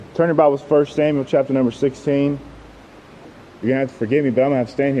Turn your Bibles to 1 Samuel chapter number 16. You're going to have to forgive me, but I'm going to have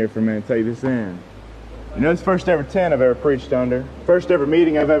to stand here for a minute and take this in. You know, it's the first ever tent I've ever preached under. First ever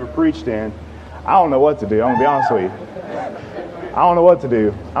meeting I've ever preached in. I don't know what to do. I'm going to be honest with you. I don't know what to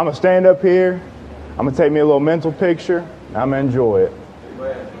do. I'm going to stand up here. I'm going to take me a little mental picture. I'm going to enjoy it.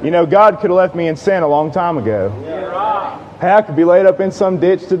 You know, God could have left me in sin a long time ago. Hey, I could be laid up in some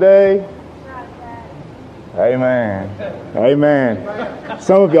ditch today. Amen. Amen.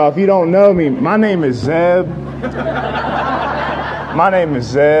 Some of y'all, if you don't know me, my name is Zeb. My name is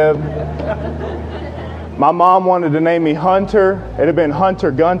Zeb. My mom wanted to name me Hunter. It'd have been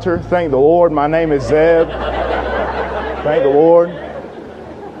Hunter Gunter. Thank the Lord. My name is Zeb. Thank the Lord.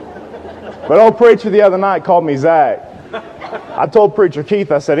 But old preacher the other night called me Zach. I told Preacher Keith,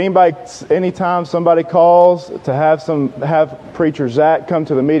 I said, anytime somebody calls to have Preacher Zach come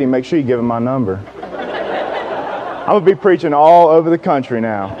to the meeting, make sure you give him my number. I'm going to be preaching all over the country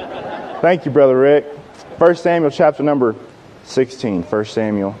now. Thank you, Brother Rick. 1 Samuel chapter number 16. 1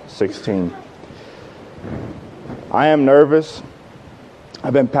 Samuel 16. I am nervous.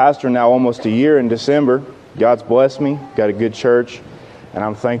 I've been pastor now almost a year in December. God's blessed me. Got a good church, and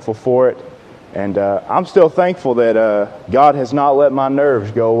I'm thankful for it. And I'm still thankful that God has not let my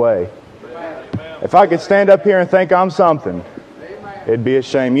nerves go away. If I could stand up here and think I'm something, it'd be a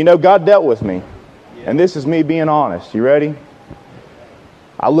shame. You know, God dealt with me. And this is me being honest. You ready?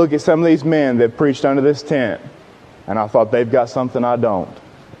 I look at some of these men that preached under this tent, and I thought they've got something I don't.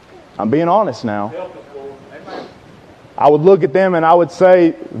 I'm being honest now. I would look at them and I would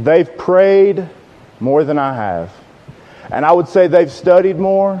say they've prayed more than I have. And I would say they've studied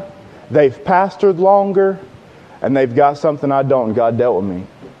more, they've pastored longer, and they've got something I don't, and God dealt with me.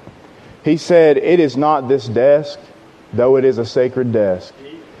 He said, it is not this desk, though it is a sacred desk.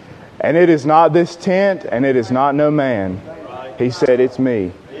 And it is not this tent, and it is not no man. He said, it's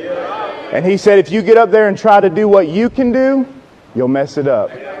me. And He said, if you get up there and try to do what you can do, you'll mess it up.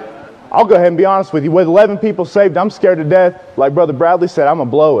 I'll go ahead and be honest with you. With 11 people saved, I'm scared to death. Like Brother Bradley said, I'm going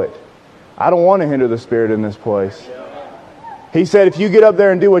to blow it. I don't want to hinder the Spirit in this place. He said, if you get up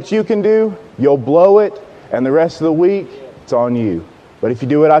there and do what you can do, you'll blow it, and the rest of the week, it's on you. But if you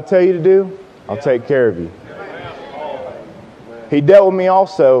do what I tell you to do, I'll take care of you. He dealt with me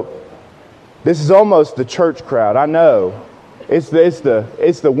also. This is almost the church crowd. I know. It's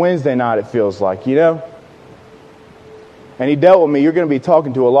the Wednesday night, it feels like, you know? And He dealt with me. You're going to be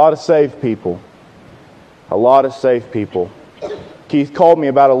talking to a lot of saved people. A lot of saved people. Keith called me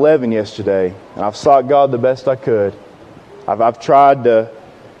about 11 yesterday, and I've sought God the best I could. I've tried to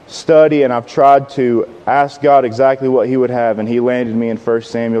study, and I've tried to ask God exactly what He would have, and He landed me in 1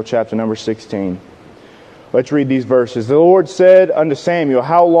 Samuel chapter number 16. Let's read these verses. The Lord said unto Samuel,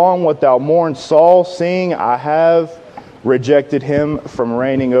 how long wilt thou mourn Saul, seeing I have rejected him from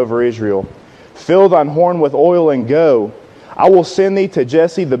reigning over Israel? Fill thine horn with oil and go. I will send thee to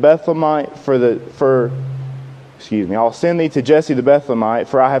Jesse the Bethlehemite I'll send thee to Jesse the Bethlehemite,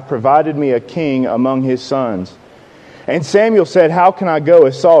 for I have provided me a king among his sons. And Samuel said, how can I go?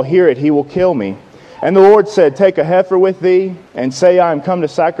 If Saul hear it, he will kill me. And the Lord said, take a heifer with thee, and say, I am come to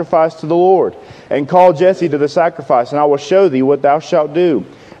sacrifice to the Lord. And call Jesse to the sacrifice, and I will show thee what thou shalt do.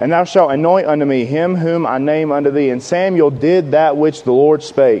 And thou shalt anoint unto me him whom I name unto thee. And Samuel did that which the Lord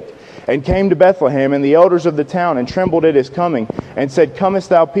spake, and came to Bethlehem, and the elders of the town, and trembled at his coming, and said, comest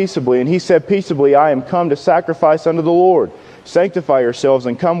thou peaceably? And he said, peaceably, I am come to sacrifice unto the Lord. Sanctify yourselves,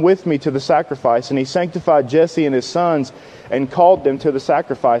 and come with me to the sacrifice. And he sanctified Jesse and his sons, and called them to the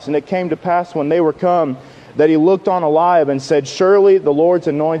sacrifice. And it came to pass when they were come, that he looked on Eliab, and said, surely the Lord's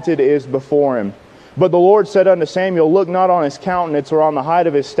anointed is before him. But the Lord said unto Samuel, look not on his countenance, or on the height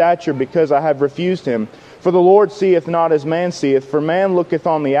of his stature, because I have refused him. For the Lord seeth not as man seeth, for man looketh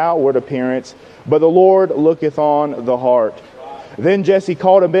on the outward appearance, but the Lord looketh on the heart. Then Jesse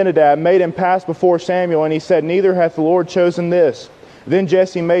called Abinadab, made him pass before Samuel, and he said, neither hath the Lord chosen this. Then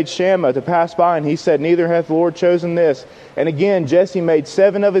Jesse made Shammah to pass by, and he said, neither hath the Lord chosen this. And again Jesse made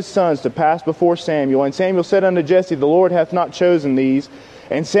 7 of his sons to pass before Samuel. And Samuel said unto Jesse, the Lord hath not chosen these.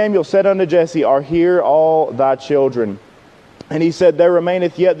 And Samuel said unto Jesse, are here all thy children? And he said, there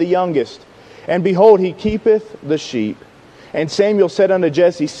remaineth yet the youngest. And behold, he keepeth the sheep. And Samuel said unto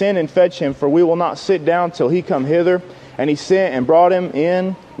Jesse, send and fetch him, for we will not sit down till he come hither. And he sent and brought him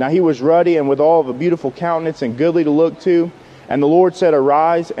in. Now he was ruddy, and withal of a beautiful countenance, and goodly to look to. And the Lord said,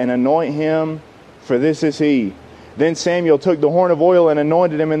 arise and anoint him, for this is he. Then Samuel took the horn of oil and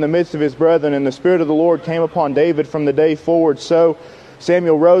anointed him in the midst of his brethren. And the Spirit of the Lord came upon David from the day forward. So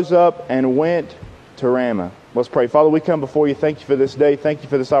Samuel rose up and went to Ramah. Let's pray. Father, we come before you. Thank you for this day. Thank you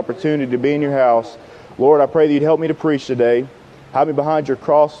for this opportunity to be in your house. Lord, I pray that you'd help me to preach today. Hide me behind your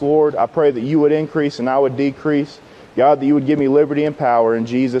cross, Lord. I pray that you would increase and I would decrease. God, that you would give me liberty and power. In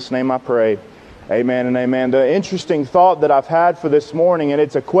Jesus' name I pray. Amen and amen. The interesting thought that I've had for this morning, and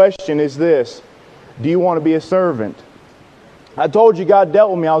it's a question, is this. Do you want to be a servant? I told you God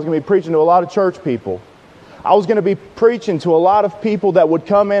dealt with me. I was going to be preaching to a lot of church people. I was going to be preaching to a lot of people that would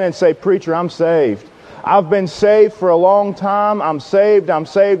come in and say, "Preacher, I'm saved. I've been saved for a long time. I'm saved, I'm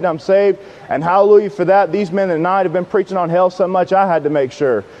saved, I'm saved." And hallelujah for that. These men tonight have been preaching on hell so much I had to make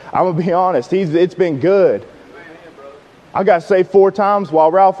sure. I'm going to be honest. It's been good. I got saved 4 times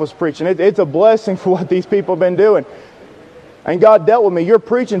while Ralph was preaching. It's a blessing for what these people have been doing. And God dealt with me. You're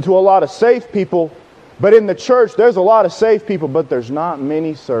preaching to a lot of saved people, but in the church there's a lot of saved people, but there's not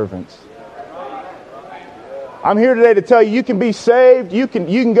many servants. I'm here today to tell you, you can be saved, you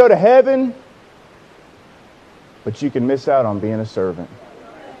can go to heaven, but you can miss out on being a servant.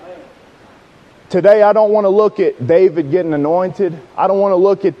 Today I don't want to look at David getting anointed. I don't want to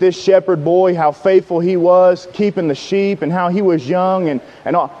look at this shepherd boy, how faithful he was, keeping the sheep, and how he was young.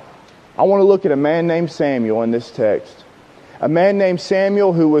 And all. I want to look at a man named Samuel in this text. A man named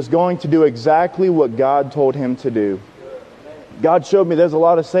Samuel who was going to do exactly what God told him to do. God showed me there's a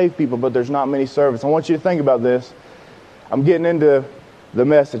lot of saved people, but there's not many servants. I want you to think about this. I'm getting into the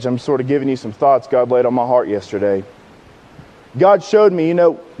message. I'm sort of giving you some thoughts God laid on my heart yesterday. God showed me,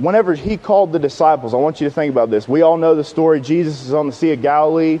 whenever He called the disciples, I want you to think about this. We all know the story. Jesus is on the Sea of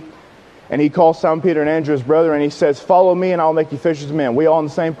Galilee, and He calls Simon Peter and Andrew, his brother, and He says, "Follow me and I'll make you fishers of men." We all in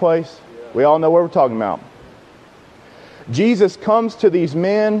the same place? We all know what we're talking about. Jesus comes to these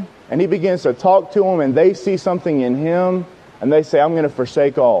men, and He begins to talk to them, and they see something in Him, and they say, "I'm going to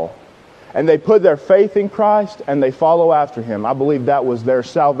forsake all." And they put their faith in Christ, and they follow after Him. I believe that was their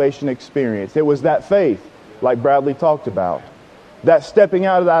salvation experience. It was that faith, like Bradley talked about. That stepping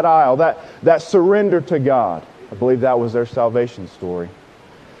out of that aisle, that surrender to God. I believe that was their salvation story.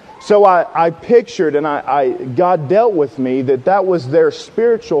 So I pictured, and God dealt with me, that was their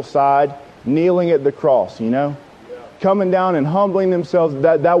spiritual side, kneeling at the cross, Coming down and humbling themselves,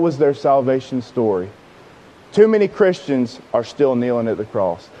 that was their salvation story. Too many Christians are still kneeling at the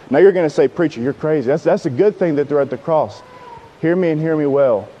cross. Now you're going to say, "Preacher, you're crazy." That's a good thing that they're at the cross. Hear me and hear me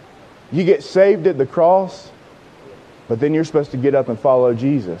well. You get saved at the cross, but then you're supposed to get up and follow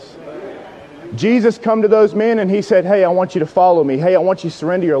Jesus. Jesus come to those men and He said, "Hey, I want you to follow me. Hey, I want you to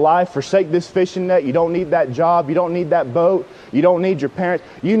surrender your life. Forsake this fishing net. You don't need that job. You don't need that boat. You don't need your parents.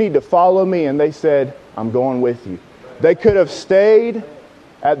 You need to follow me." And they said, "I'm going with you." They could have stayed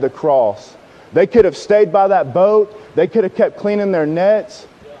at the cross. They could have stayed by that boat. They could have kept cleaning their nets.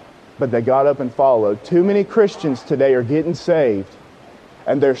 But they got up and followed. Too many Christians today are getting saved,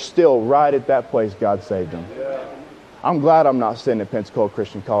 and they're still right at that place God saved them. I'm glad I'm not sitting at Pensacola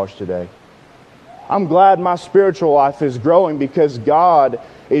Christian College today. I'm glad my spiritual life is growing because God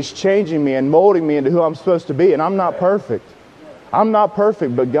is changing me and molding me into who I'm supposed to be. And I'm not perfect. I'm not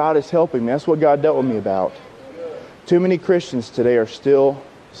perfect, but God is helping me. That's what God dealt with me about. Too many Christians today are still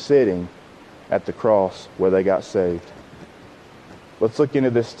sitting at the cross where they got saved. Let's look into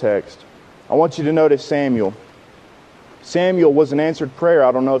this text. I want you to notice Samuel. Samuel was an answered prayer.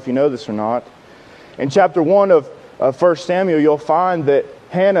 I don't know if you know this or not. In chapter 1 of 1 Samuel, you'll find that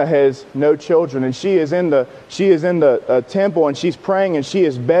Hannah has no children, and she is in the temple, and she's praying, and she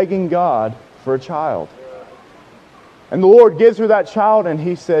is begging God for a child. And the Lord gives her that child, and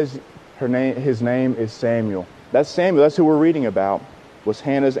He says his name is Samuel. That's Samuel. That's who we're reading about. Was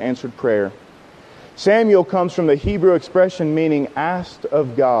Hannah's answered prayer. Samuel comes from the Hebrew expression meaning asked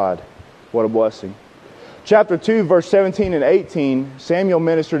of God. What a blessing. Chapter 2, verse 17 and 18, Samuel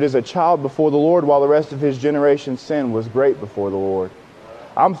ministered as a child before the Lord while the rest of his generation's sin was great before the Lord.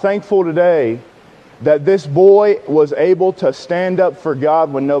 I'm thankful today that this boy was able to stand up for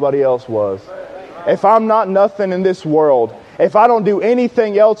God when nobody else was. If I'm not nothing in this world, if I don't do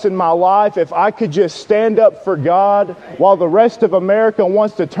anything else in my life, if I could just stand up for God while the rest of America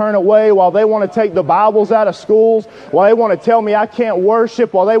wants to turn away, while they want to take the Bibles out of schools, while they want to tell me I can't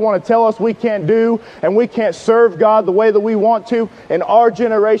worship, while they want to tell us we can't do and we can't serve God the way that we want to, in our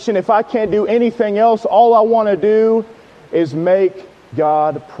generation, if I can't do anything else, all I want to do is make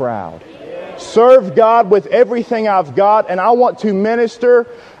God proud. Serve God with everything I've got, and I want to minister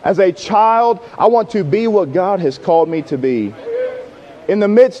as a child. I want to be what God has called me to be. In the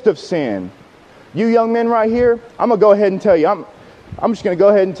midst of sin, you young men right here, I'm going to go ahead and tell you, I'm just going to go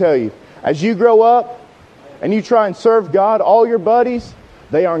ahead and tell you, as you grow up and you try and serve God, all your buddies,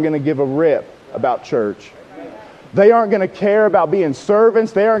 they aren't going to give a rip about church. They aren't going to care about being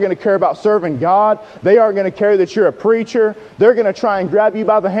servants. They aren't going to care about serving God. They aren't going to care that you're a preacher. They're going to try and grab you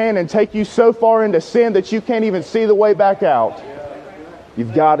by the hand and take you so far into sin that you can't even see the way back out.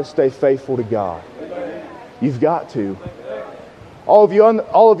 You've got to stay faithful to God. You've got to. All of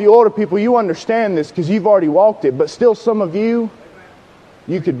you older people, you understand this because you've already walked it. But still, some of you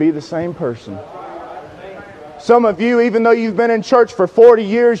could be the same person. Some of you, even though you've been in church for 40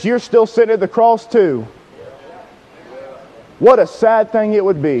 years, you're still sitting at the cross too. What a sad thing it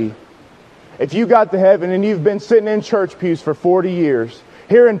would be if you got to heaven and you've been sitting in church pews for 40 years,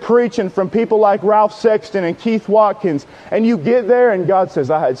 hearing preaching from people like Ralph Sexton and Keith Watkins, and you get there and God says,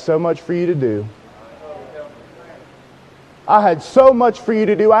 I had so much for you to do. I had so much for you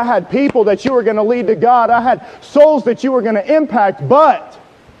to do. I had people that you were going to lead to God. I had souls that you were going to impact, but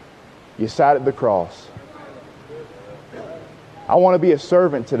you sat at the cross. I want to be a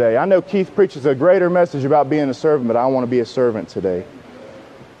servant today. I know Keith preaches a greater message about being a servant, but I want to be a servant today.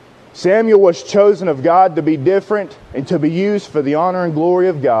 Samuel was chosen of God to be different and to be used for the honor and glory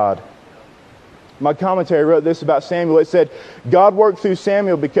of God. My commentary wrote this about Samuel. It said, God worked through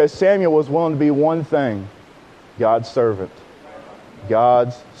Samuel because Samuel was willing to be one thing: God's servant.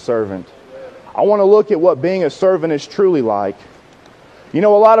 God's servant. I want to look at what being a servant is truly like. You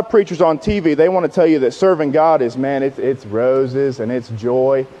know, a lot of preachers on TV, they want to tell you that serving God is, man, it's roses and it's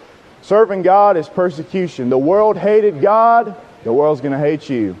joy. Serving God is persecution. The world hated God. The world's going to hate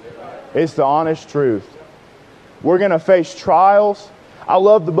you. It's the honest truth. We're going to face trials. I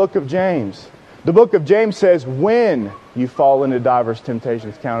love the book of James. The book of James says, when you fall into diverse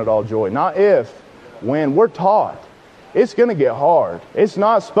temptations, count it all joy. Not if, when. We're taught it's going to get hard. It's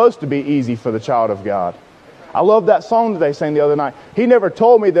not supposed to be easy for the child of God. I love that song that they sang the other night. He never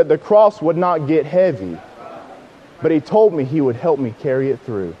told me that the cross would not get heavy, but He told me He would help me carry it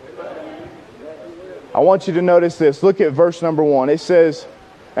through. I want you to notice this. Look at verse number 1. It says,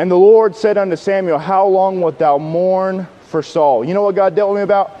 and the Lord said unto Samuel, how long wilt thou mourn for Saul? You know what God dealt with me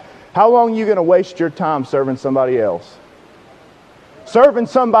about? How long are you going to waste your time serving somebody else? Serving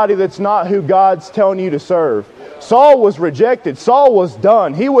somebody that's not who God's telling you to serve. Saul was rejected. Saul was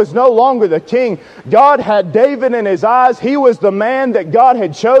done. He was no longer the king. God had David in His eyes. He was the man that God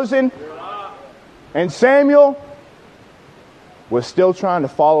had chosen. And Samuel was still trying to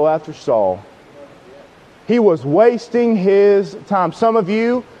follow after Saul. He was wasting his time. Some of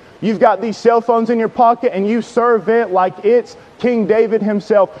you, you've got these cell phones in your pocket and you serve it like it's King David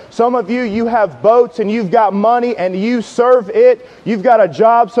himself. Some of you, you have boats and you've got money and you serve it. You've got a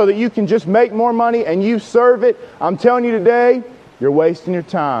job so that you can just make more money and you serve it. I'm telling you today, you're wasting your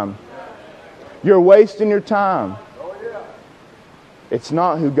time. You're wasting your time. It's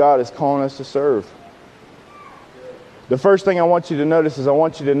not who God is calling us to serve. The first thing I want you to notice is I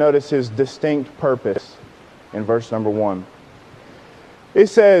want you to notice His distinct purpose in verse number 1. It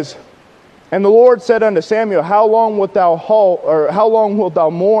says, and the Lord said unto Samuel, how long wilt thou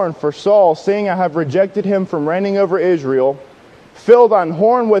mourn for Saul, seeing I have rejected him from reigning over Israel? Fill thine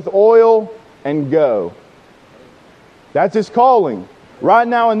horn with oil and go. That's His calling. Right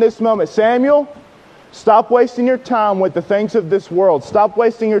now in this moment, Samuel, stop wasting your time with the things of this world. Stop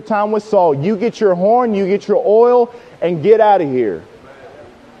wasting your time with Saul. You get your horn, you get your oil, and get out of here.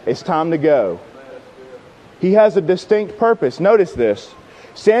 It's time to go. He has a distinct purpose. Notice this.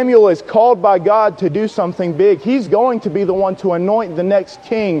 Samuel is called by God to do something big. He's going to be the one to anoint the next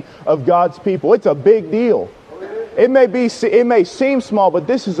king of God's people. It's a big deal. It may seem small, but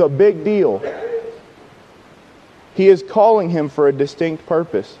this is a big deal. He is calling him for a distinct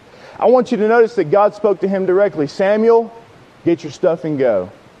purpose. I want you to notice that God spoke to him directly. Samuel, get your stuff and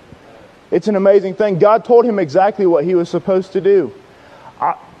go. It's an amazing thing. God told him exactly what he was supposed to do.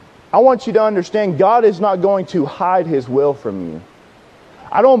 I want you to understand, God is not going to hide His will from you.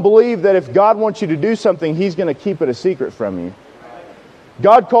 I don't believe that if God wants you to do something, He's going to keep it a secret from you.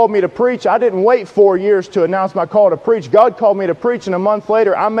 God called me to preach. I didn't wait 4 years to announce my call to preach. God called me to preach, and a month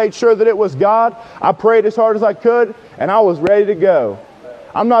later, I made sure that it was God. I prayed as hard as I could, and I was ready to go.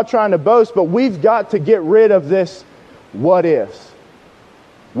 I'm not trying to boast, but we've got to get rid of this what ifs.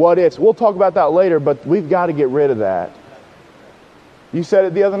 What ifs. We'll talk about that later, but we've got to get rid of that. You said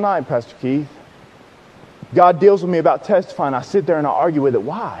it the other night, Pastor Keith. God deals with me about testifying. I sit there and I argue with it.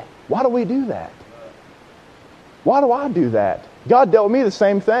 Why? Why do we do that? Why do I do that? God dealt with me the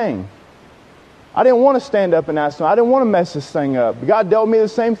same thing. I didn't want to stand up and ask Him. I didn't want to mess this thing up. God dealt with me the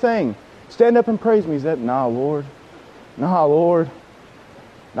same thing. Stand up and praise me. He said, nah, Lord. Nah, Lord.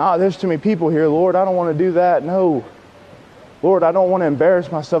 Nah, there's too many people here, Lord. I don't want to do that. No. Lord, I don't want to embarrass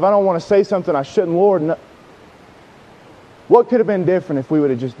myself. I don't want to say something I shouldn't, Lord. No. What could have been different if we would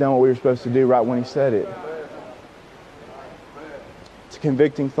have just done what we were supposed to do right when He said it? It's a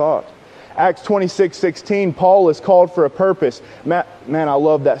convicting thought. Acts 26:16, Paul is called for a purpose. Man, I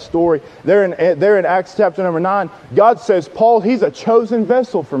love that story. There in Acts chapter number 9, God says, Paul, he's a chosen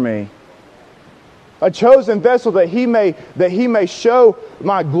vessel for me. A chosen vessel that he may show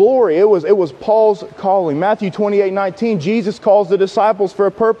my glory. It was Paul's calling. Matthew 28:19, Jesus calls the disciples for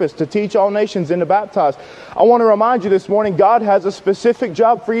a purpose, to teach all nations and to baptize. I want to remind you this morning, God has a specific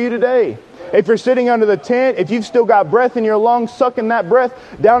job for you today. If you're sitting under the tent, if you've still got breath in your lungs, sucking that breath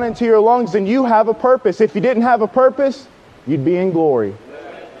down into your lungs, then you have a purpose. If you didn't have a purpose, you'd be in glory.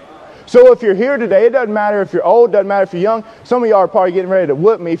 So if you're here today, it doesn't matter if you're old, it doesn't matter if you're young. Some of y'all are probably getting ready to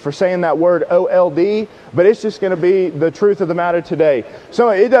whoop me for saying that word OLD, but it's just going to be the truth of the matter today. So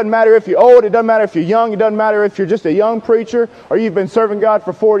it doesn't matter if you're old, it doesn't matter if you're young, it doesn't matter if you're just a young preacher or you've been serving God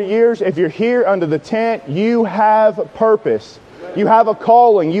for 40 years. If you're here under the tent, you have purpose. You have a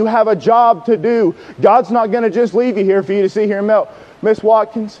calling. You have a job to do. God's not going to just leave you here for you to sit here and melt. Miss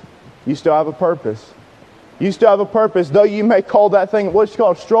Watkins, you still have a purpose. You still have a purpose, though you may call that thing what's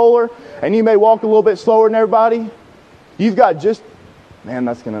called a stroller, and you may walk a little bit slower than everybody. You've got just, man,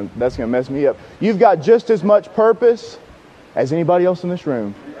 that's gonna mess me up. You've got just as much purpose as anybody else in this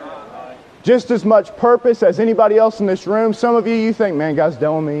room. Just as much purpose as anybody else in this room. Some of you think, man, God's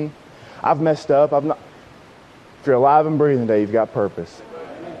done with me. I've messed up. If you're alive and breathing today, you've got purpose.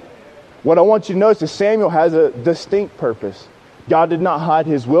 What I want you to notice is Samuel has a distinct purpose. God did not hide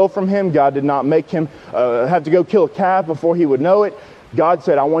his will from him. God did not make him have to go kill a calf before he would know it. God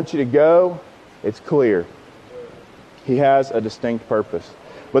said, I want you to go. It's clear. He has a distinct purpose.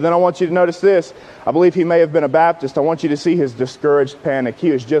 But then I want you to notice this. I believe he may have been a Baptist. I want you to see his discouraged panic.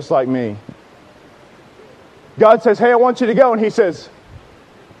 He was just like me. God says, hey, I want you to go. And he says,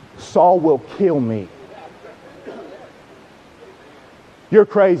 Saul will kill me. You're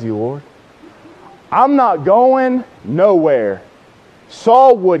crazy, Lord. I'm not going nowhere.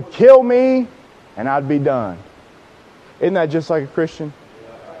 Saul would kill me and I'd be done. Isn't that just like a Christian?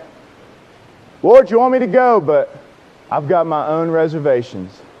 Lord, you want me to go, but I've got my own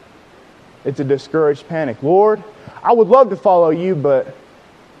reservations. It's a discouraged panic. Lord, I would love to follow you, but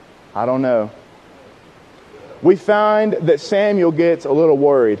I don't know. We find that Samuel gets a little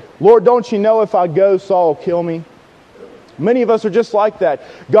worried. Lord, don't you know if I go, Saul will kill me? Many of us are just like that.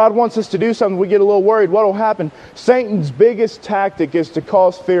 God wants us to do something. We get a little worried. What will happen? Satan's biggest tactic is to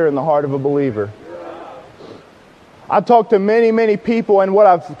cause fear in the heart of a believer. I've talked to many, many people, and what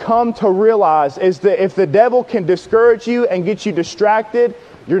I've come to realize is that if the devil can discourage you and get you distracted,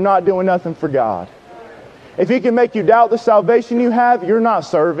 you're not doing nothing for God. If he can make you doubt the salvation you have, you're not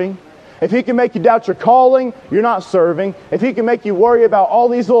serving. If he can make you doubt your calling, you're not serving. If he can make you worry about all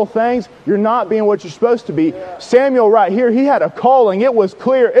these little things, you're not being what you're supposed to be. Samuel right here, he had a calling. It was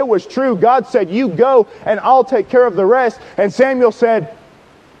clear. It was true. God said, you go and I'll take care of the rest. And Samuel said,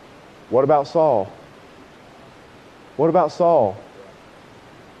 what about Saul? What about Saul?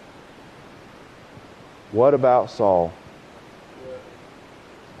 What about Saul?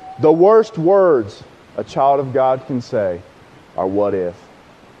 The worst words a child of God can say are what if.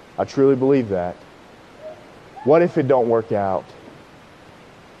 I truly believe that. What if it don't work out?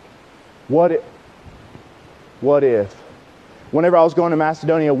 What if? Whenever I was going to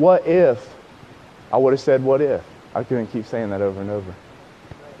Macedonia, what if I would have said what if? I couldn't keep saying that over and over.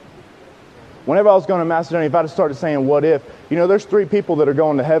 Whenever I was going to Macedonia, if I'd have started saying what if, there's 3 people that are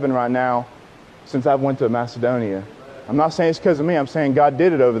going to heaven right now since I went to Macedonia. I'm not saying it's because of me. I'm saying God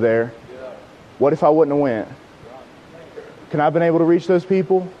did it over there. What if I wouldn't have went? Can I have been able to reach those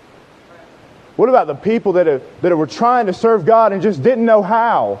people? What about the people that were trying to serve God and just didn't know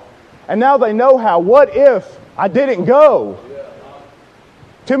how? And now they know how. What if I didn't go?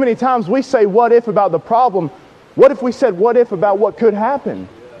 Too many times we say what if about the problem. What if we said what if about what could happen?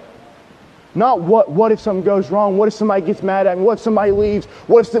 Not what if something goes wrong? What if somebody gets mad at me? What if somebody leaves?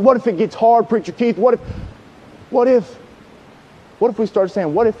 What if it gets hard, Preacher Keith? What if we start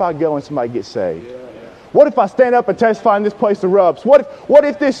saying, what if I go and somebody gets saved? What if I stand up and testify and this place erupts? What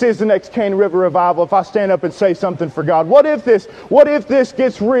if this is the next Cane River revival? If I stand up and say something for God? What if this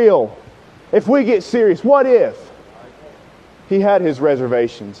gets real? If we get serious? What if? He had his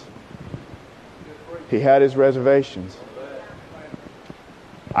reservations. He had his reservations.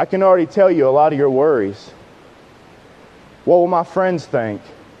 I can already tell you a lot of your worries. What will my friends think?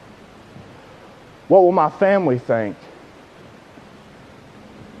 What will my family think?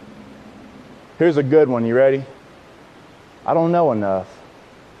 Here's a good one. You ready? I don't know enough.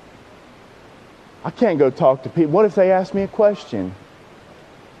 I can't go talk to people. What if they ask me a question?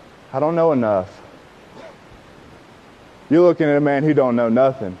 I don't know enough. You're looking at a man who don't know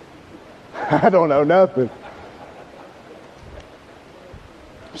nothing. I don't know nothing.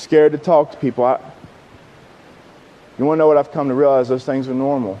 I'm scared to talk to people. You want to know what I've come to realize? Those things are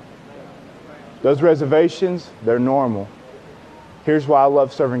normal. Those reservations, they're normal. Here's why I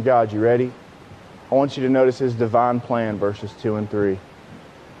love serving God. You ready? I want you to notice His divine plan, verses 2 and 3.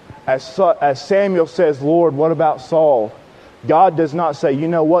 As Samuel says, Lord, what about Saul? God does not say, you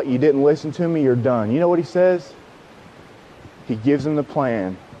know what, you didn't listen to me, you're done. You know what He says? He gives him the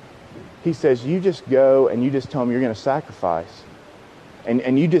plan. He says, you just go and you just tell them you're going to sacrifice.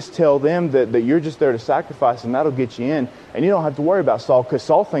 And you just tell them that you're just there to sacrifice, and that'll get you in. And you don't have to worry about Saul, because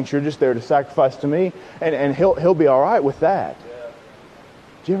Saul thinks you're just there to sacrifice to me, and he'll be all right with that.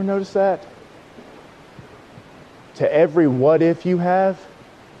 Did you ever notice that? To every what if you have,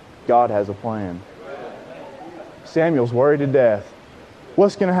 God has a plan. Samuel's worried to death.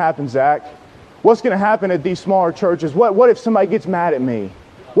 What's going to happen, Zach? What's going to happen at these smaller churches? What if somebody gets mad at me?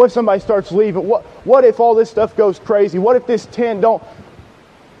 What if somebody starts leaving? What if all this stuff goes crazy? What if this tent don't...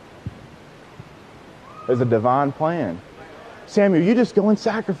 There's a divine plan. Samuel, you just go and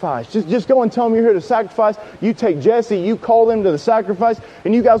sacrifice. Just go and tell them you're here to sacrifice. You take Jesse, you call them to the sacrifice,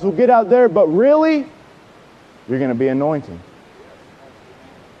 and you guys will get out there. But really, you're going to be anointing.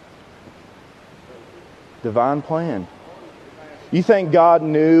 Divine plan. You think God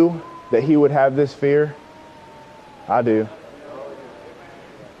knew that he would have this fear? I do.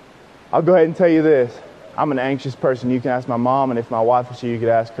 I'll go ahead and tell you this. I'm an anxious person. You can ask my mom, and if my wife was here, you could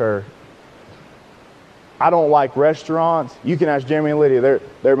ask her. I don't like restaurants. You can ask Jeremy and Lydia.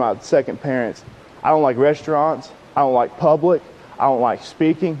 They're my second parents. I don't like restaurants. I don't like public. I don't like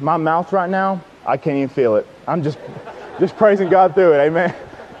speaking. My mouth right now, I can't even feel it. I'm just praising God through it. Amen.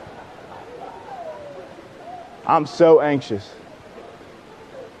 I'm so anxious.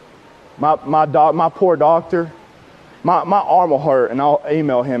 My poor doctor, my arm will hurt, and I'll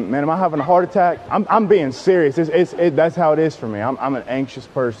email him, man, am I having a heart attack? I'm being serious. That's how it is for me. I'm an anxious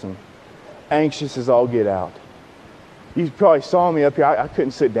person. Anxious as all get out. You probably saw me up here. I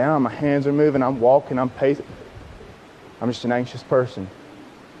couldn't sit down. My hands are moving. I'm walking. I'm pacing. I'm just an anxious person.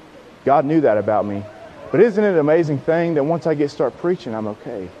 God knew that about me. But isn't it an amazing thing that once I start preaching, I'm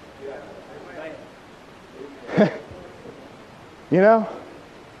okay? You know?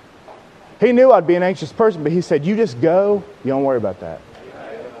 He knew I'd be an anxious person, but he said, you just go. You don't worry about that.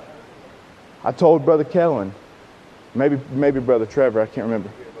 I told Brother Kellen, maybe Brother Trevor, I can't remember.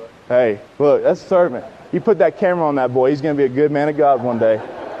 Hey, look, that's a servant. You put that camera on that boy, he's going to be a good man of God one day.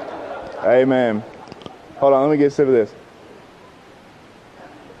 Amen. Hold on, let me get a sip of this.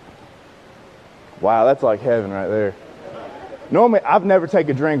 Wow, that's like heaven right there. Normally, I've never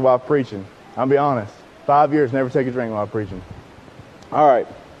taken a drink while preaching. I'll be honest. 5 years, never take a drink while preaching. All right.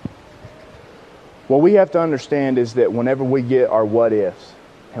 What we have to understand is that whenever we get our what ifs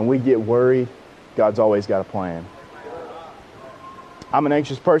and we get worried, God's always got a plan. I'm an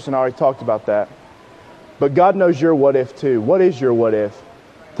anxious person. I already talked about that. But God knows your what if too. What is your what if?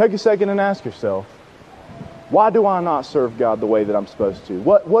 Take a second and ask yourself, why do I not serve God the way that I'm supposed to?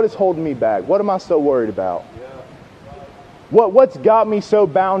 What is holding me back? What am I so worried about? What's got me so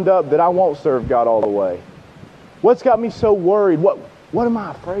bound up that I won't serve God all the way? What's got me so worried? What am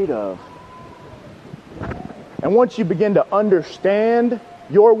I afraid of? And once you begin to understand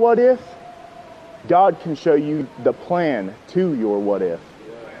your what if, God can show you the plan to your what if.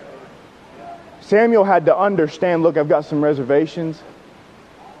 Samuel had to understand, look, I've got some reservations.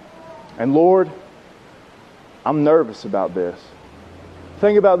 And Lord, I'm nervous about this.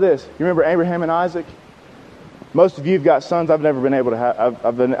 Think about this. You remember Abraham and Isaac? Most of you have got sons. I've never been able to have,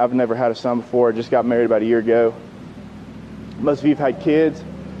 I've never had a son before. I just got married about a year ago. Most of you have had kids.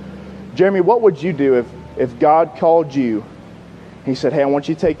 Jeremy, what would you do if God called you? He said, hey, I want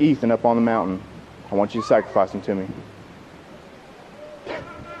you to take Ethan up on the mountain. I want you to sacrifice him to me.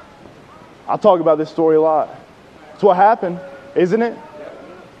 I'll talk about this story a lot. It's what happened, isn't it?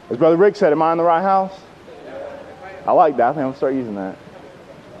 As Brother Rick said, am I in the right house? I like that. I think I'll start using that.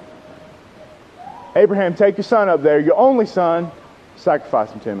 Abraham, take your son up there, your only son,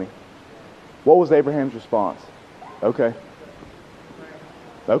 sacrifice him to me. What was Abraham's response? Okay.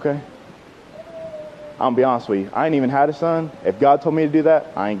 I'm going to be honest with you. I ain't even had a son. If God told me to do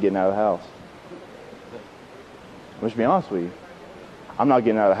that, I ain't getting out of the house. Let's be honest with you. I'm not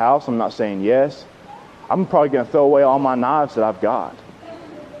getting out of the house. I'm not saying yes. I'm probably going to throw away all my knives that I've got.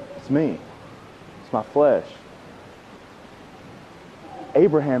 It's me. It's my flesh.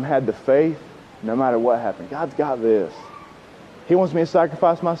 Abraham had the faith no matter what happened. God's got this. He wants me to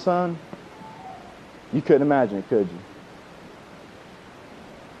sacrifice my son. You couldn't imagine it, could you?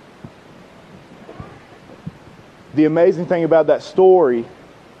 The amazing thing about that story,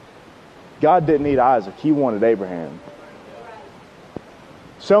 God didn't need Isaac. He wanted Abraham.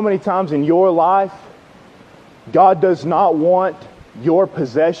 So many times in your life, God does not want your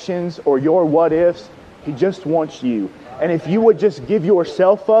possessions or your what ifs. He just wants you. And if you would just give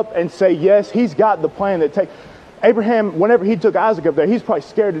yourself up and say yes, He's got the plan that takes. Abraham, whenever he took Isaac up there, he's probably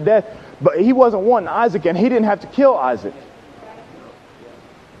scared to death, but he wasn't wanting Isaac, and he didn't have to kill Isaac.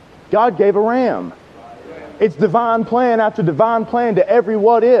 God gave a ram. It's divine plan after divine plan to every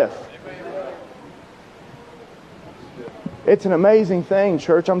what if. It's an amazing thing,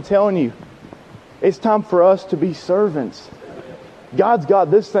 church. I'm telling you. It's time for us to be servants. God's got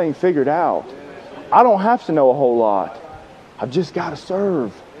this thing figured out. I don't have to know a whole lot. I've just got to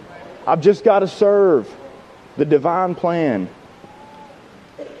serve. I've just got to serve the divine plan.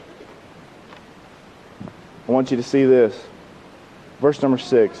 I want you to see this. Verse number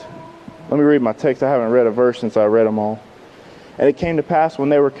 6. Let me read my text. I haven't read a verse since I read them all. And it came to pass when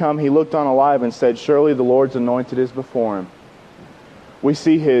they were come, he looked on alive and said, surely the Lord's anointed is before him. We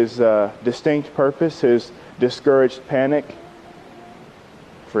see his distinct purpose, his discouraged panic.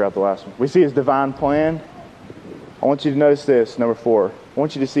 Forgot the last one. We see his divine plan. I want you to notice this, number 4. I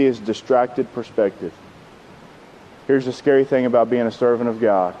want you to see his distracted perspective. Here's the scary thing about being a servant of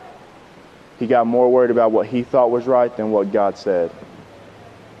God. He got more worried about what he thought was right than what God said.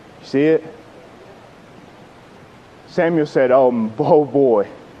 You see it? Samuel said, oh boy.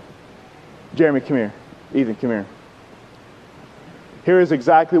 Jeremy, come here. Ethan, come here. Here is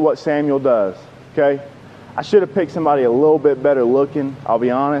exactly what Samuel does. Okay? I should have picked somebody a little bit better looking, I'll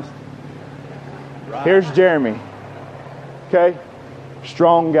be honest. Right. Here's Jeremy. Okay?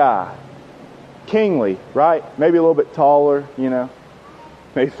 Strong guy. Kingly, right? Maybe a little bit taller, you know.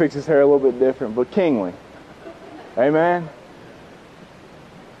 Maybe fix his hair a little bit different, but kingly. Amen?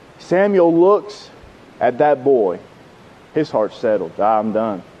 Samuel looks at that boy. His heart's settled. I'm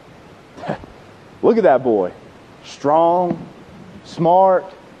done. Look at that boy. Strong, smart.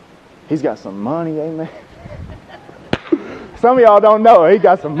 He's got some money, amen. Some of y'all don't know. He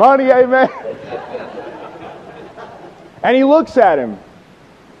got some money, amen. And he looks at him.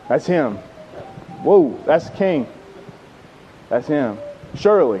 That's him. Whoa, that's the king. That's him.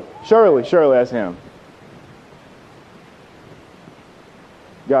 Surely, that's him.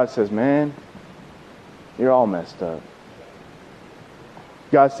 God says, man, you're all messed up.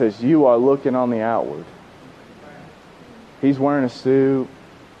 God says, you are looking on the outward. He's wearing a suit,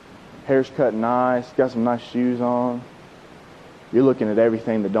 hair's cut nice, got some nice shoes on. You're looking at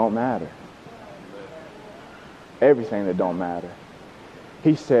everything that don't matter. Everything that don't matter.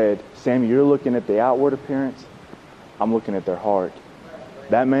 He said, Sammy, you're looking at the outward appearance. I'm looking at their heart.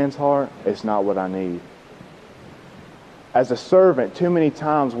 That man's heart is not what I need. As a servant, too many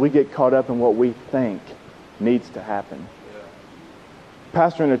times we get caught up in what we think needs to happen.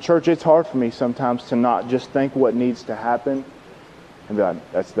 Pastor in the church, it's hard for me sometimes to not just think what needs to happen and be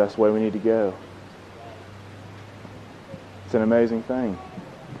like, that's the way we need to go. It's an amazing thing.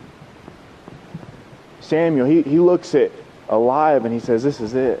 Samuel, he looks at alive and he says, this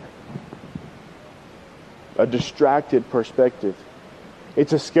is it. A distracted perspective.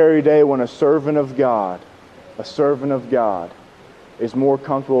 It's a scary day when a servant of God is more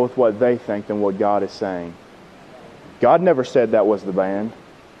comfortable with what they think than what God is saying. God never said that was the band.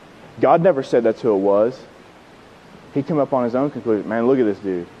 God never said that's who it was. He came up on his own conclusion. Man, look at this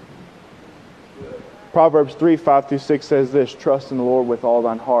dude. Proverbs 3:5-6 says this, trust in the Lord with all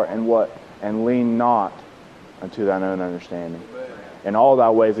thine heart and what? And lean not unto thine own understanding. In all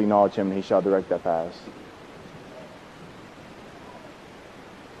thy ways acknowledge him and he shall direct thy paths.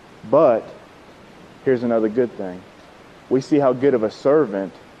 But here's another good thing. We see how good of a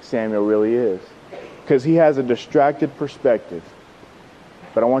servant Samuel really is. Because he has a distracted perspective.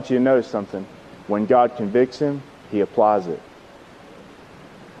 But I want you to notice something. When God convicts him, he applies it.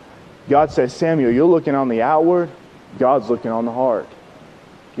 God says, Samuel, you're looking on the outward. God's looking on the heart.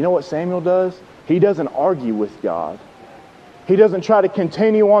 You know what Samuel does? He doesn't argue with God. He doesn't try to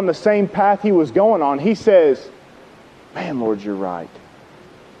continue on the same path he was going on. He says, man, Lord, you're right.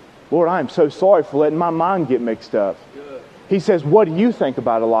 Lord, I am so sorry for letting my mind get mixed up. Good. He says, what do you think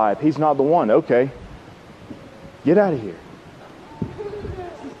about Eliab? He's not the one. Okay. Get out of here.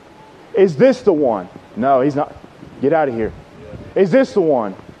 Is this the one? No, he's not. Get out of here. Is this the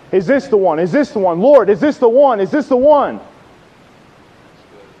one? Is this the one? Is this the one? Lord, is this the one? Is this the one?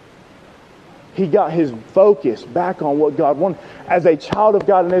 He got his focus back on what God wanted. As a child of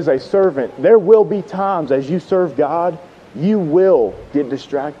God and as a servant, there will be times as you serve God, you will get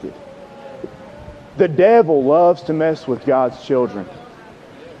distracted. The devil loves to mess with God's children.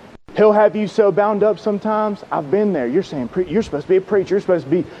 He'll have you so bound up sometimes. I've been there. You're saying, you're supposed to be a preacher. You're supposed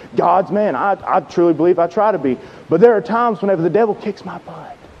to be God's man. I truly believe I try to be. But there are times whenever the devil kicks my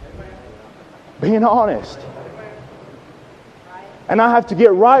butt. Being honest. And I have to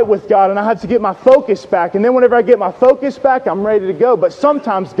get right with God, and I have to get my focus back. And then whenever I get my focus back, I'm ready to go. But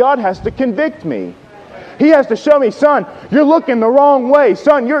sometimes God has to convict me. He has to show me, son, you're looking the wrong way.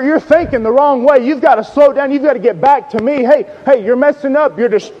 Son, you're thinking the wrong way. You've got to slow down. You've got to get back to me. Hey, you're messing up.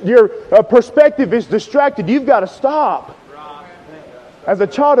 Your perspective is distracted. You've got to stop. As a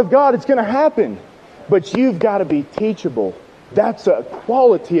child of God, it's going to happen. But you've got to be teachable. That's a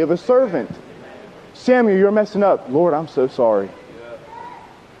quality of a servant. Samuel, you're messing up. Lord, I'm so sorry.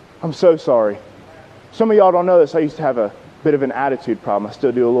 I'm so sorry. Some of y'all don't know this. I used to have a bit of an attitude problem. I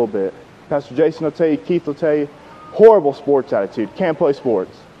still do a little bit. Pastor Jason will tell you, Keith will tell you, horrible sports attitude. Can't play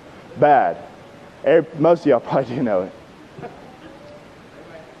sports. Bad. Most of y'all probably do know it.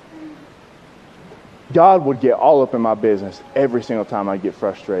 God would get all up in my business every single time I get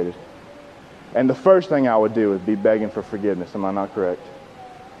frustrated. And the first thing I would do would be begging for forgiveness. Am I not correct?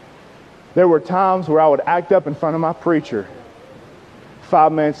 There were times where I would act up in front of my preacher.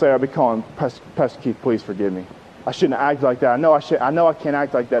 5 minutes later, I'd be calling, Pastor Keith, please forgive me. I shouldn't act like that. I know I can't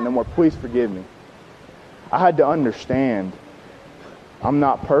act like that no more. Please forgive me. I had to understand I'm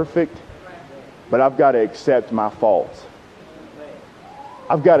not perfect, but I've got to accept my faults.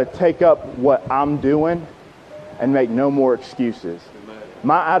 I've got to take up what I'm doing and make no more excuses.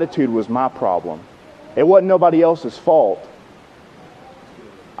 My attitude was my problem. It wasn't nobody else's fault.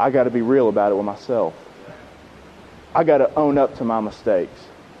 I got to be real about it with myself. I got to own up to my mistakes.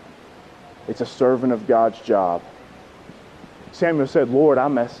 It's a servant of God's job. Samuel said, Lord, I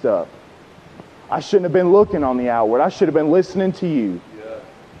messed up. I shouldn't have been looking on the outward. I should have been listening to you.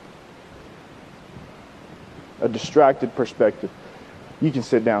 A distracted perspective. You can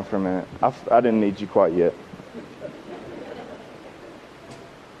sit down for a minute. I didn't need you quite yet.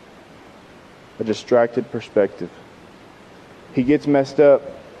 A distracted perspective. He gets messed up,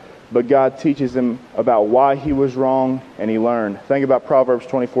 but God teaches him about why he was wrong, and he learned. Think about Proverbs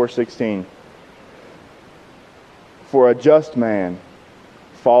 24:16. For a just man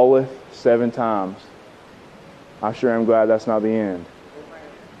falleth 7 times. I'm sure I'm glad that's not the end.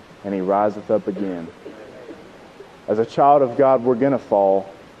 And he riseth up again. As a child of God, we're going to fall.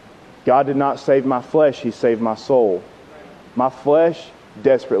 God did not save my flesh, He saved my soul. My flesh,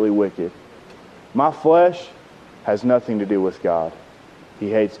 desperately wicked. My flesh has nothing to do with God. He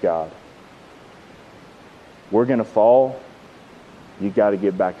hates God. We're going to fall. You got to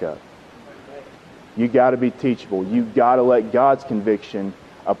get back up. You got to be teachable. You got to let God's conviction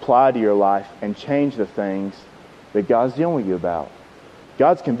apply to your life and change the things that God's dealing with you about.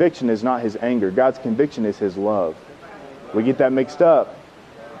 God's conviction is not His anger. God's conviction is His love. We get that mixed up.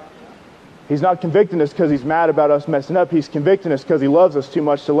 He's not convicting us because He's mad about us messing up. He's convicting us because He loves us too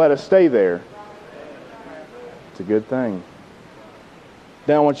much to let us stay there. It's a good thing.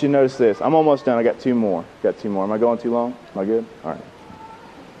 Then I want you to notice this. I'm almost done. I got 2 more. Am I going too long? Am I good? All right.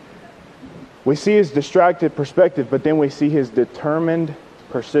 We see His distracted perspective, but then we see His determined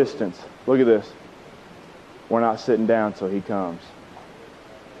persistence. Look at this. We're not sitting down till He comes.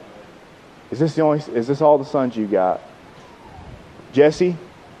 Is this all the sons you got? Jesse,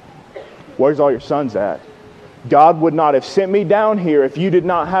 where's all your sons at? God would not have sent me down here if you did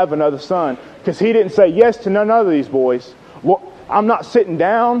not have another son, because He didn't say yes to none of these boys. Well, I'm not sitting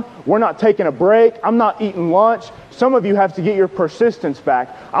down. We're not taking a break. I'm not eating lunch. Some of you have to get your persistence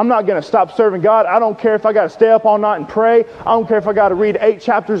back. I'm not going to stop serving God. I don't care if I got to stay up all night and pray. I don't care if I got to read 8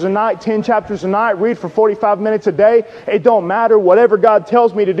 chapters a night, 10 chapters a night, read for 45 minutes a day. It don't matter. Whatever God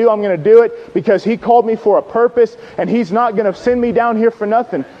tells me to do, I'm going to do it because He called me for a purpose, and He's not going to send me down here for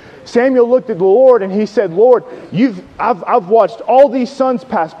nothing. Samuel looked at the Lord and he said, Lord, I've watched all these sons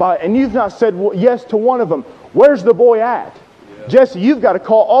pass by, and you've not said yes to one of them. Where's the boy at? Jesse, you've got to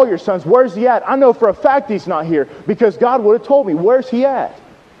call all your sons. Where's he at? I know for a fact he's not here because God would have told me. Where's he at?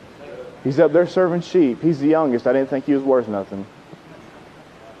 He's up there serving sheep. He's the youngest. I didn't think he was worth nothing.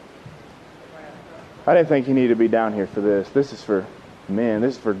 I didn't think he needed to be down here for this. This is for men.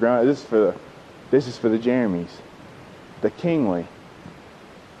 This is for the Jeremys. The kingly.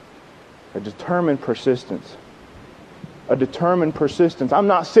 A determined persistence. A determined persistence. I'm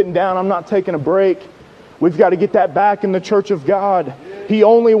not sitting down. I'm not taking a break. We've got to get that back in the church of God. He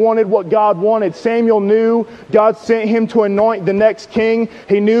only wanted what God wanted. Samuel knew God sent him to anoint the next king.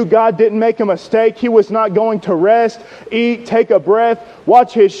 He knew God didn't make a mistake. He was not going to rest, eat, take a breath,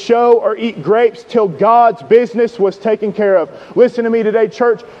 watch his show, or eat grapes till God's business was taken care of. Listen to me today,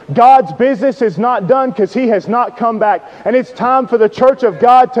 church. God's business is not done because He has not come back. And it's time for the church of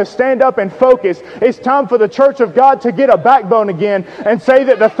God to stand up and focus. It's time for the church of God to get a backbone again and say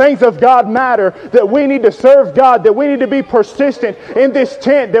that the things of God matter, that we need to serve God, that we need to be persistent in this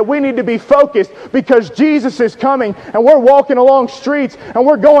tent, that we need to be focused because Jesus is coming, and we're walking along streets and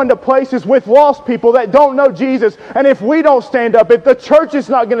we're going to places with lost people that don't know Jesus. And if we don't stand up, if the church is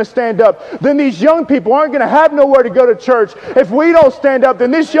not going to stand up, then these young people aren't going to have nowhere to go to church. If we don't stand up, then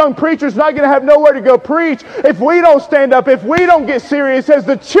this young preacher's not going to have nowhere to go preach. If we don't stand up, if we don't get serious as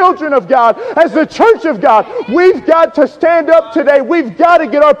the children of God, as the church of God, we've got to stand up today. We've got to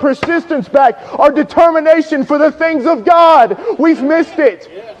get our persistence back, our determination for the things of God. We've missed it.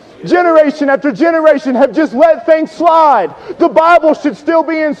 Generation after generation have just let things slide. The Bible should still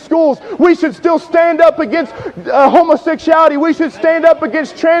be in schools. We should still stand up against homosexuality. We should stand up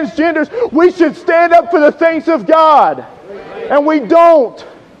against transgenders. We should stand up for the things of God. And we don't.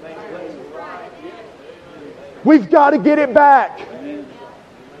 We've got to get it back.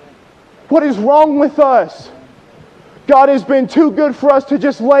 What is wrong with us? God has been too good for us to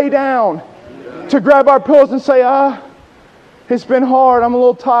just lay down, to grab our pillows and say, it's been hard. I'm a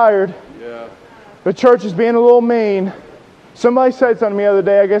little tired. Yeah. The church is being a little mean. Somebody said something to me the other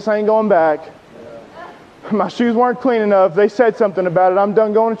day. I guess I ain't going back. Yeah. My shoes weren't clean enough. They said something about it. I'm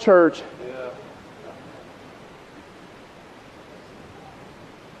done going to church. Yeah.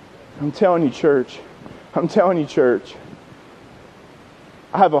 I'm telling you, church. I'm telling you, church.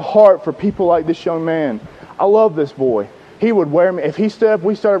 I have a heart for people like this young man. I love this boy. He would wear me. If he stood up,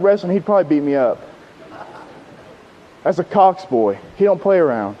 we started wrestling, he'd probably beat me up. That's a Cox boy. He don't play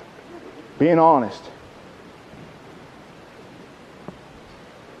around. Being honest.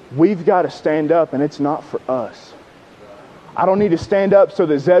 We've got to stand up, and it's not for us. I don't need to stand up so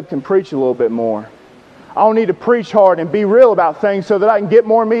that Zeb can preach a little bit more. I don't need to preach hard and be real about things so that I can get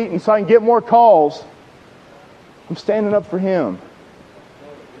more meetings, so I can get more calls. I'm standing up for him.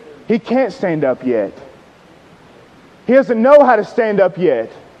 He can't stand up yet. He doesn't know how to stand up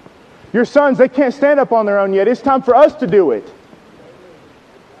yet. Your sons, they can't stand up on their own yet. It's time for us to do it.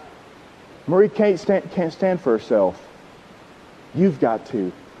 Marie can't stand for herself. You've got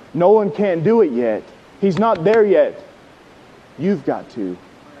to. Nolan can't do it yet. He's not there yet. You've got to.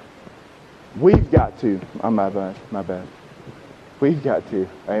 We've got to. Oh, my bad. We've got to.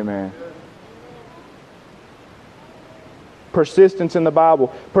 Amen. Persistence in the Bible.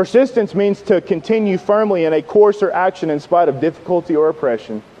 Persistence means to continue firmly in a course or action in spite of difficulty or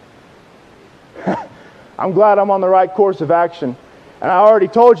oppression. I'm glad I'm on the right course of action. And I already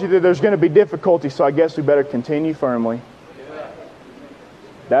told you that there's going to be difficulty, so I guess we better continue firmly.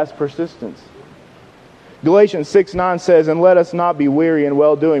 That's persistence. Galatians 6:9 says, "And let us not be weary in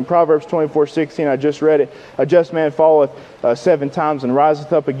well-doing." Proverbs 24:16, I just read it. "A just man falleth 7 times and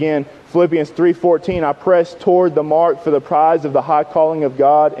riseth up again." Philippians 3:14, "I press toward the mark for the prize of the high calling of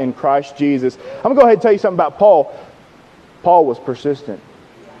God in Christ Jesus." I'm going to go ahead and tell you something about Paul. Paul was persistent.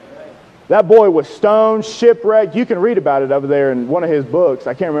 That boy was stoned, shipwrecked. You can read about it over there in one of his books.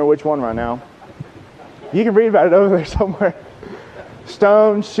 I can't remember which one right now. You can read about it over there somewhere.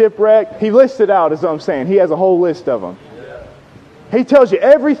 Stoned, shipwrecked. He lists it out, is what I'm saying. He has a whole list of them. He tells you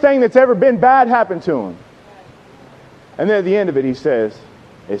everything that's ever been bad happened to him. And then at the end of it, he says,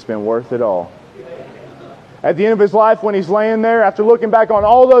 it's been worth it all. At the end of his life, when he's laying there, after looking back on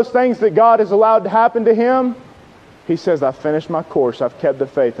all those things that God has allowed to happen to him, he says, I've finished my course, I've kept the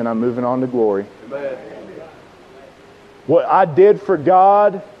faith, and I'm moving on to glory. Amen. What I did for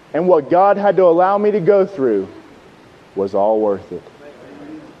God and what God had to allow me to go through was all worth it.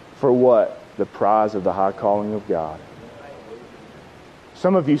 For what? The prize of the high calling of God.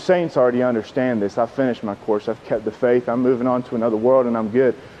 Some of you saints already understand this. I've finished my course, I've kept the faith, I'm moving on to another world, and I'm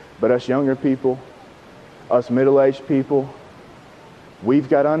good. But us younger people, us middle-aged people, we've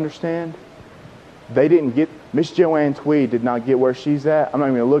got to understand, they didn't get, Miss Joanne Tweed did not get where she's at. I'm not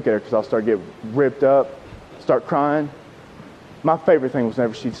even going to look at her because I'll start getting ripped up, start crying. My favorite thing was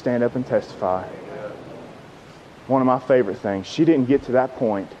whenever she'd stand up and testify. One of my favorite things. She didn't get to that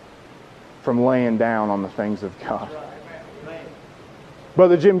point from laying down on the things of God.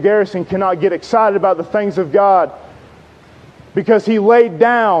 Brother Jim Garrison cannot get excited about the things of God because he laid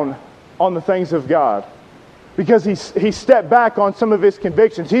down on the things of God. Because he stepped back on some of his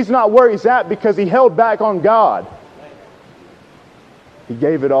convictions. He's not where he's at because he held back on God. He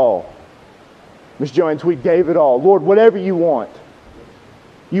gave it all. Miss Joanne Tweed gave it all. Lord, whatever you want.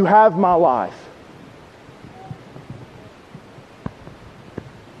 You have my life.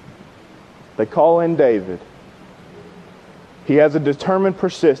 They call in David. He has a determined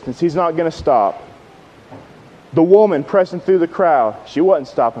persistence. He's not going to stop. The woman pressing through the crowd, she wasn't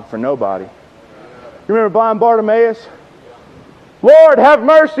stopping for nobody. You remember blind Bartimaeus? Lord, have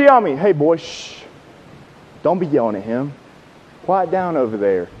mercy on me. Hey, boy, shh. Don't be yelling at him. Quiet down over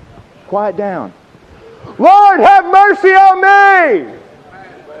there. Quiet down. Lord, have mercy on me.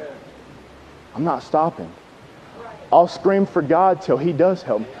 I'm not stopping. I'll scream for God till He does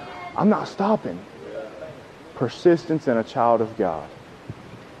help me. I'm not stopping. Persistence in a child of God.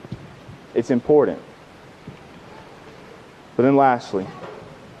 It's important. But then lastly,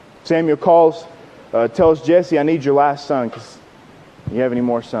 Samuel tells Jesse, I need your last son because you have any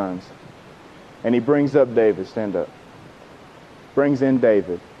more sons. And he brings up David. Stand up. Brings in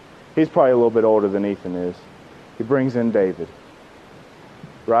David. He's probably a little bit older than Ethan is. He brings in David.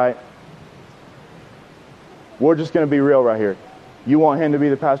 Right? We're just going to be real right here. You want him to be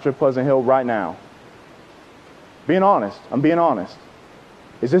the pastor of Pleasant Hill right now? Being honest. I'm being honest.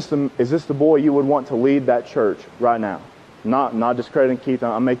 Is this the boy you would want to lead that church right now? Not discrediting Keith.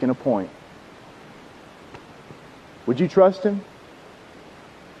 I'm making a point. Would you trust him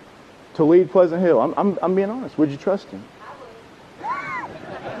to lead Pleasant Hill? I'm being honest. Would you trust him?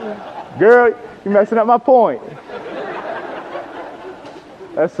 Girl, you're messing up my point.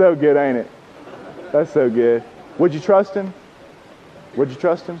 That's so good, ain't it? That's so good. Would you trust him? Would you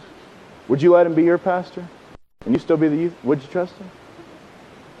trust him? Would you let him be your pastor? And you still be the youth? Would you trust him?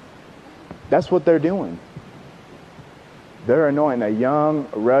 That's what they're doing. They're anointing a young,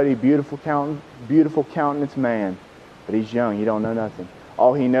 ruddy, beautiful countenance man. But he's young. He don't know nothing.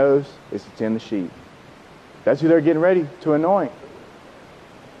 All he knows is to tend the sheep. That's who they're getting ready to anoint.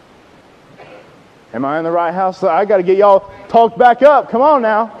 Am I in the right house? I got to get y'all talked back up. Come on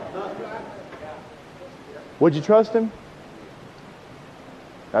now. Would you trust him?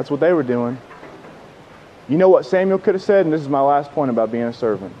 That's what they were doing. You know what Samuel could have said? And this is my last point about being a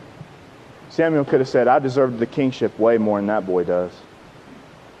servant. Samuel could have said, I deserved the kingship way more than that boy does.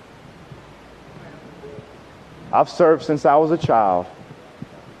 I've served since I was a child.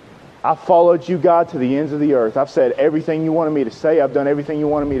 I've followed you, God, to the ends of the earth. I've said everything you wanted me to say. I've done everything you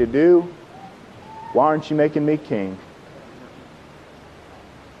wanted me to do. Why aren't you making me king?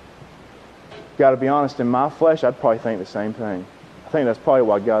 Got to be honest, in my flesh, I'd probably think the same thing. I think that's probably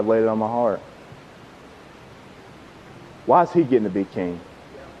why God laid it on my heart. Why is he getting to be king?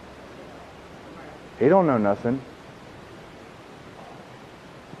 He don't know nothing.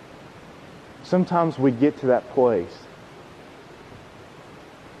 Sometimes we get to that place.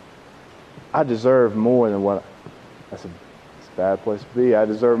 I deserve more than what... It's a bad place to be. I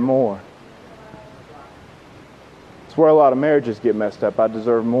deserve more. It's where a lot of marriages get messed up. I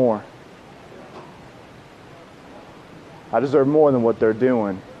deserve more. I deserve more than what they're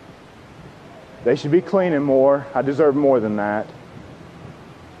doing. They should be cleaning more. I deserve more than that.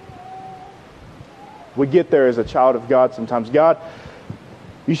 We get there as a child of God sometimes. God,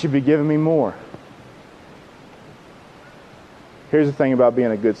 you should be giving me more. Here's the thing about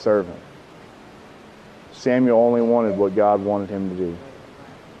being a good servant. Samuel only wanted what God wanted him to do.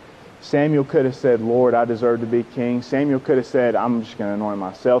 Samuel could have said, Lord, I deserve to be king. Samuel could have said, I'm just going to anoint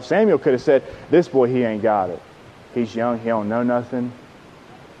myself. Samuel could have said, this boy, he ain't got it. He's young. He don't know nothing.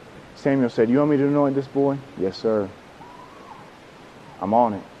 Samuel said, you want me to anoint this boy? Yes, sir. I'm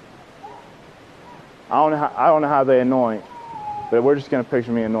on it. I don't know how they anoint, but we're just going to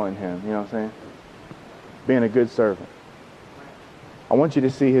picture me anointing him. You know what I'm saying? Being a good servant. I want you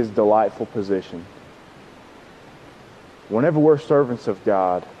to see his delightful position. Whenever we're servants of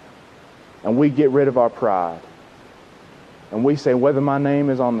God and we get rid of our pride and we say whether my name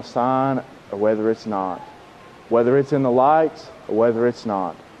is on the sign or whether it's not, whether it's in the lights or whether it's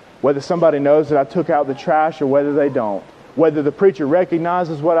not, whether somebody knows that I took out the trash or whether they don't, whether the preacher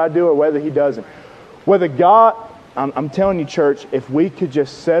recognizes what I do or whether he doesn't, whether God, I'm telling you, church, if we could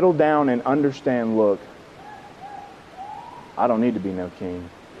just settle down and understand, look, I don't need to be no king.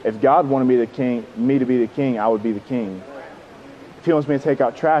 If God wanted me to be the king, I would be the king. If he wants me to take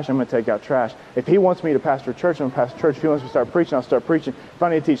out trash, I'm going to take out trash. If he wants me to pastor a church, I'm going to pastor a church. If he wants me to start preaching, I'll start preaching. If I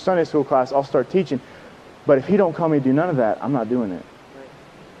need to teach Sunday school class, I'll start teaching. But if he don't call me to do none of that, I'm not doing it.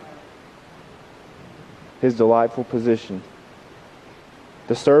 His delightful position.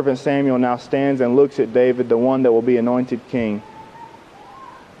 The servant Samuel now stands and looks at David, the one that will be anointed king.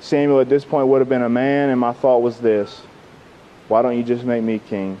 Samuel at this point would have been a man, and my thought was this: why don't you just make me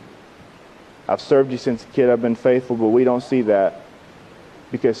king? I've served you since a kid. I've been faithful, but we don't see that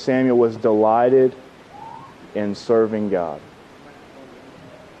because Samuel was delighted in serving God.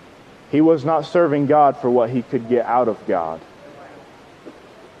 He was not serving God for what he could get out of God.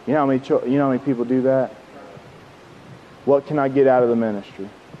 You know how many people do that? What can I get out of the ministry?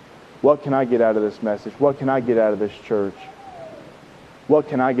 What can I get out of this message? What can I get out of this church? What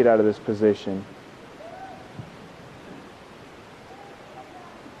can I get out of this position?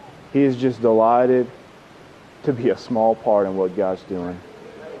 He is just delighted to be a small part in what God's doing.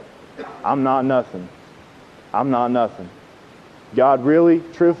 I'm not nothing. I'm not nothing. God really,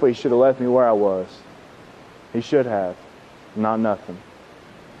 truthfully, should have left me where I was. He should have. I'm not nothing.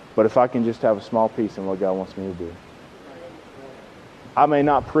 But if I can just have a small piece in what God wants me to do. I may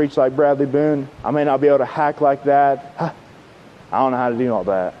not preach like Bradley Boone. I may not be able to hack like that. I don't know how to do all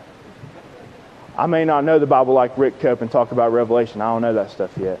that. I may not know the Bible like Rick Cope and talk about Revelation. I don't know that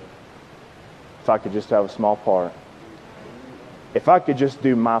stuff yet. If I could just have a small part. If I could just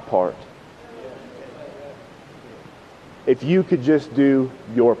do my part. If you could just do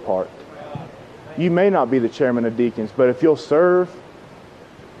your part. You may not be the chairman of deacons, but if you'll serve,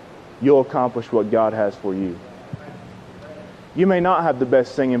 you'll accomplish what God has for you. You may not have the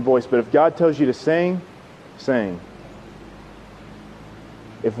best singing voice, but if God tells you to sing, sing.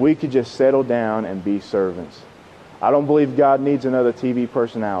 If we could just settle down and be servants. I don't believe God needs another TV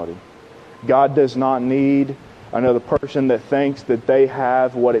personality. God does not need another person that thinks that they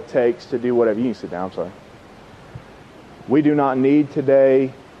have what it takes to do whatever. You can sit down, I'm sorry. We do not need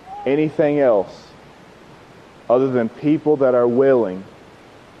today anything else other than people that are willing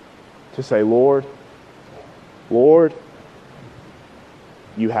to say, Lord, Lord,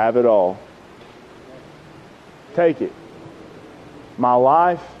 you have it all. Take it. My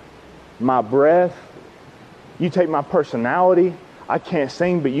life, my breath, you take my personality. I can't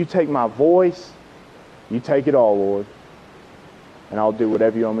sing, but you take my voice. You take it all, Lord. And I'll do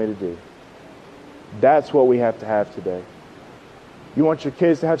whatever you want me to do. That's what we have to have today. You want your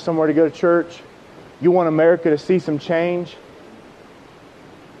kids to have somewhere to go to church? You want America to see some change?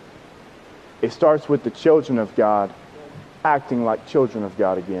 It starts with the children of God acting like children of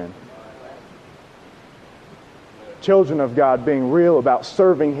God again. Children of God being real about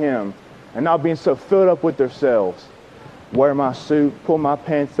serving Him and not being so filled up with themselves. Wear my suit, pull my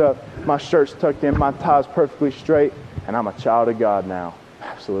pants up, my shirt's tucked in, my tie's perfectly straight, and I'm a child of God now.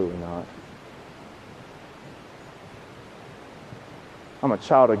 Absolutely not. I'm a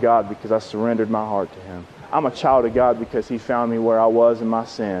child of God because I surrendered my heart to Him. I'm a child of God because He found me where I was in my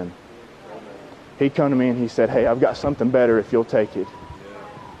sin. He come to me and He said, hey, I've got something better if you'll take it.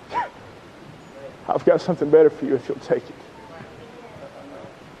 I've got something better for you if you'll take it.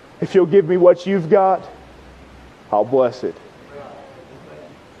 If you'll give me what you've got, I'll bless it.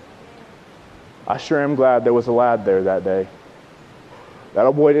 I sure am glad there was a lad there that day. That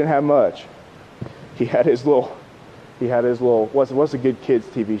old boy didn't have much. He had his little, what's a good kids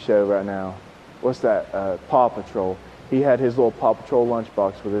TV show right now? What's that? Paw Patrol. He had his little Paw Patrol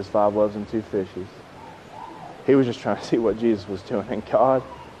lunchbox with his 5 loaves and 2 fishes. He was just trying to see what Jesus was doing. And God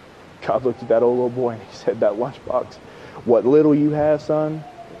looked at that old little boy and He said, that lunchbox, what little you have, son,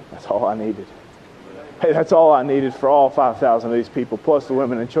 that's all I needed. Hey, that's all I needed for all 5,000 of these people, plus the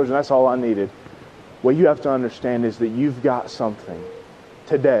women and children. That's all I needed. What you have to understand is that you've got something.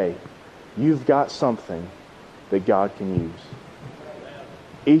 Today, you've got something that God can use.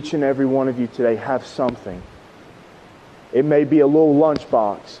 Each and every one of you today have something. It may be a little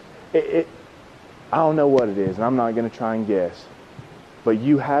lunchbox. I don't know what it is, and I'm not going to try and guess. But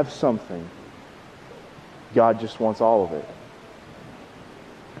you have something. God just wants all of it.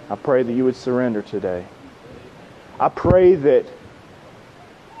 I pray that you would surrender today. I pray that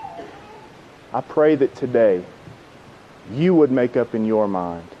today you would make up in your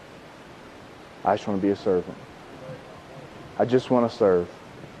mind, I just want to be a servant. I just want to serve.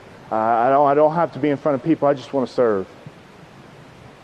 I don't have to be in front of people. I just want to serve.